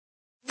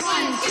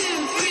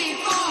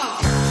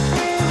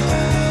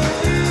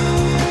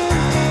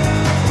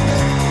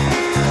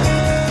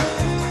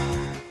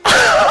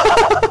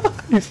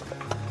He's,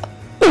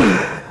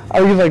 I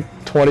think he's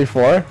like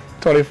 24,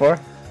 24.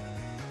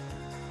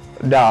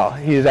 No,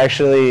 he's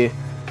actually,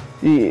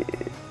 I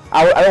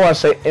don't want to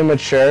say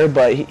immature,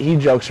 but he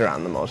jokes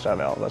around the most out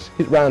of all of us.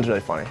 Ryan's really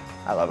funny.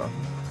 I love him.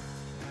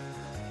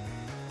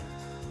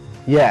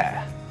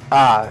 Yeah.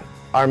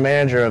 Our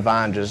manager,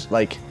 Yvonne, just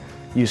like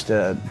used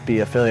to be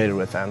affiliated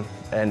with them.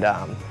 And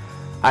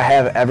I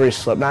have every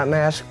Slipknot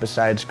mask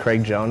besides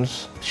Craig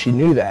Jones. She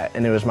knew that,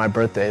 and it was my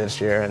birthday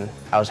this year, and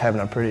I was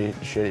having a pretty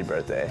shitty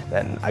birthday.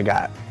 Then I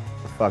got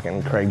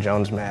fucking Craig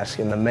Jones mask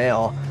in the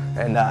mail,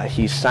 and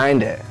he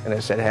signed it, and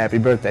it said, "Happy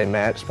birthday,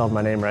 Matt." Spelled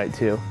my name right,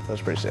 too. That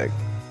was pretty sick.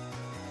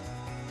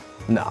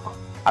 No,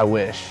 I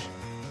wish.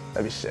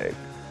 That'd be sick.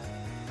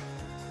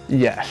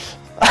 Yes,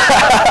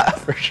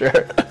 for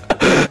sure.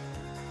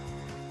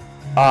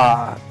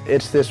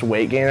 It's this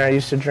weight gainer I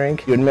used to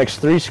drink. You would mix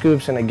 3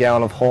 scoops in a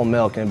gallon of whole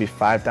milk, and it'd be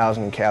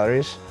 5,000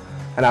 calories.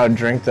 And I would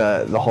drink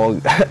the whole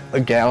a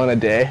gallon a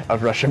day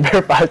of Russian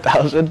Bear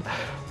 5,000,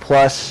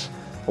 plus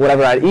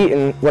whatever I'd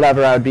eaten,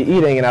 whatever I would be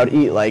eating, and I would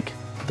eat like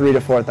 3,000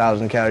 to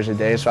 4,000 calories a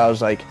day. So I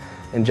was like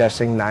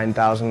ingesting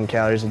 9,000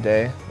 calories a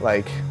day,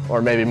 like,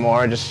 or maybe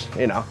more, just,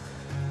 you know,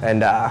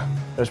 and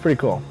it was pretty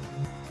cool.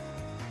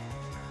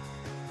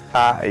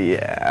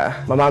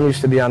 Yeah. My mom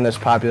used to be on this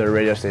popular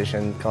radio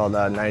station called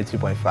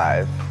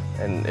 92.5,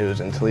 and it was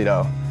in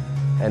Toledo.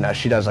 And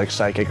she does like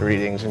psychic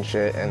readings and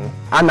shit, and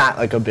I'm not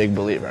like a big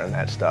believer in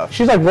that stuff.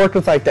 She's like worked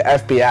with like the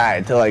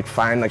FBI to like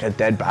find like a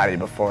dead body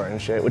before and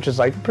shit, which is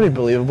like pretty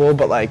believable,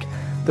 but like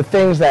the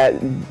things that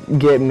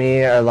get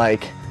me are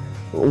like,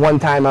 one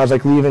time I was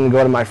like leaving to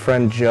go to my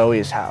friend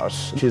Joey's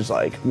house. She's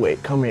like,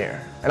 "Wait, come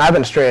here." And I've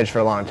been straight edge for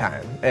a long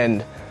time,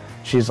 and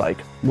she's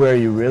like, "Where are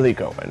you really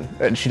going?"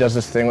 And she does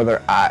this thing with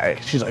her eye.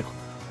 She's like,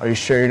 "Are you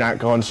sure you're not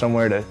going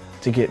somewhere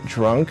to get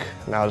drunk?"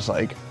 And I was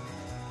like,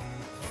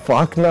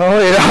 fuck no,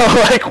 you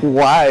know, like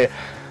why?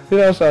 You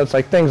know, so it's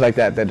like things like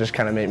that that just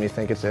kind of make me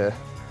think it's a,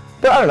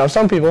 but I don't know,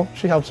 some people,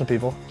 she helps some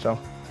people, so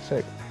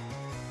sick.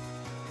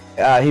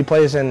 He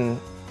plays in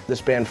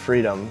this band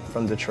Freedom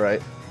from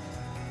Detroit,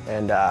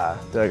 and they're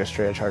like a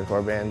straight edge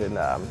hardcore band, and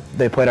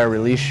they played our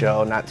release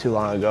show not too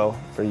long ago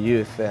for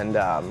youth, and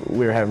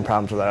we were having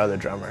problems with our other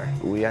drummer.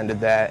 We ended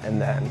that, and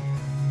then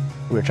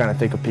we were trying to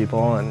think of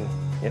people, and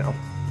you know,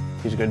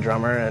 he's a good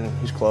drummer and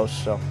he's close,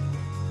 so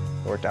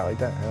it worked out like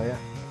that. Hell yeah.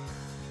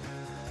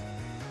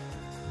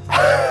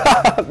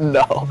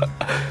 No.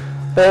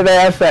 They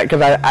asked that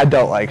because I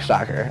don't like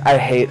soccer. I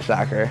hate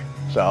soccer,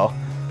 so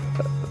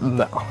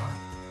no.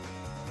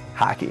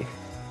 Hockey.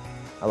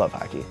 I love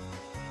hockey.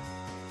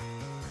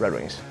 Red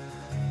Wings,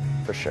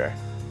 for sure.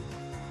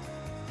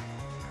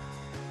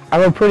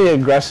 I'm a pretty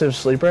aggressive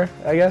sleeper,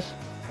 I guess.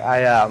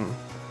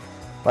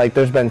 Like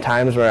there's been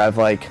times where I've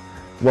like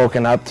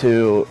woken up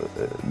to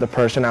the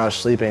person I was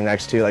sleeping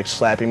next to like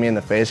slapping me in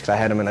the face because I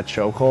had him in a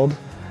chokehold.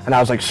 And I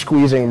was like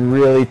squeezing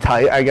really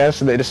tight, I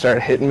guess, and they just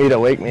started hitting me to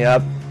wake me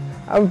up.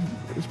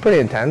 It's pretty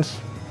intense,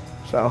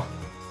 so.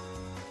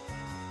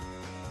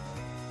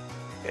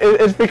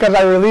 It's because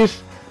I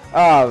released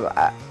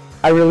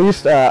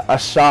a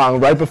song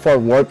right before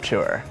Warped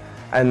Tour.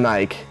 And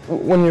like,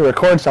 when you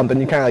record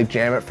something, you kind of like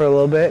jam it for a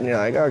little bit, and you're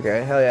like,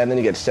 okay, hell yeah, and then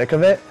you get sick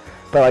of it.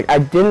 But like, I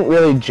didn't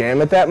really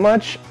jam it that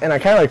much, and I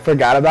kind of like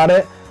forgot about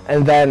it,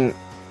 and then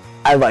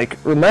I like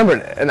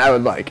remembered it, and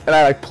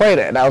I played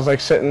it, and I was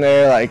like sitting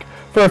there like,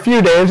 for a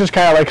few days, just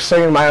kind of like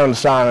singing my own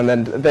song, and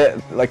then they,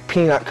 like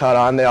Peanut cut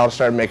on, they all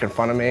started making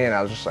fun of me, and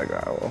I was just like,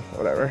 oh, well,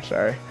 whatever,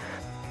 sorry.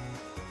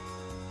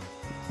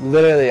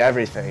 Literally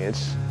everything.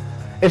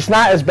 It's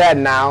not as bad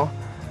now,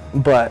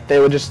 but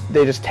they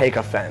just take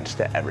offense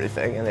to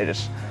everything, and they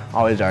just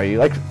always argue.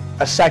 Like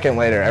a second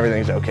later,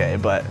 everything's okay,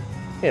 but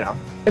you know,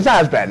 it's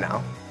not as bad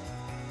now.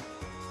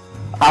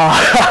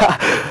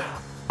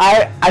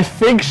 I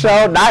think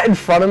so, not in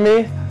front of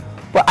me,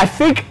 but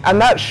I'm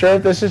not sure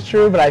if this is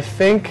true, but I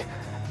think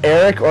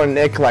Eric or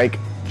Nick like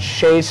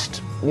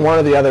chased one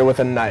or the other with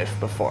a knife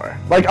before,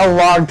 like a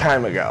long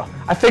time ago.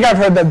 I think I've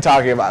heard them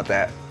talking about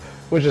that,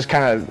 which is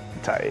kind of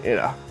tight, you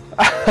know.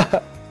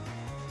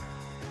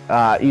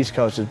 East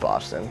Coast is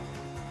Boston.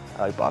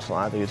 I like Boston a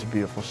lot. I think it's a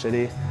beautiful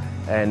city,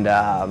 and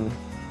I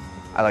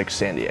like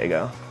San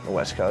Diego, the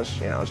West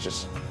Coast. You know, it's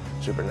just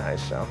super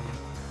nice. So,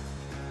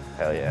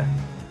 hell yeah.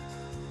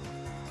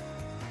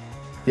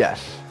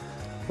 Yes,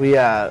 we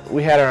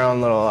had our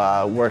own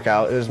little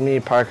workout. It was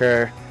me,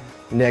 Parker,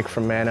 Nick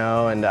from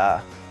Mano, and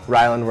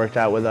Ryland worked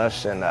out with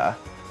us, and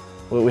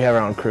we have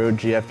our own crew,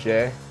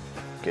 GFJ.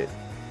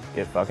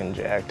 Get fucking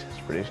jacked. It's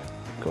pretty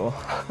cool.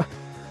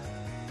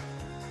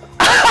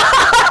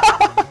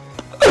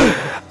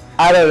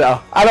 I don't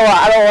know. I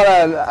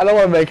don't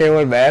want to make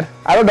anyone mad.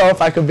 I don't know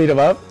if I could beat him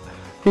up.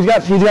 He's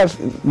got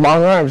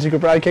long arms. He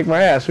could probably kick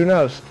my ass. Who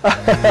knows?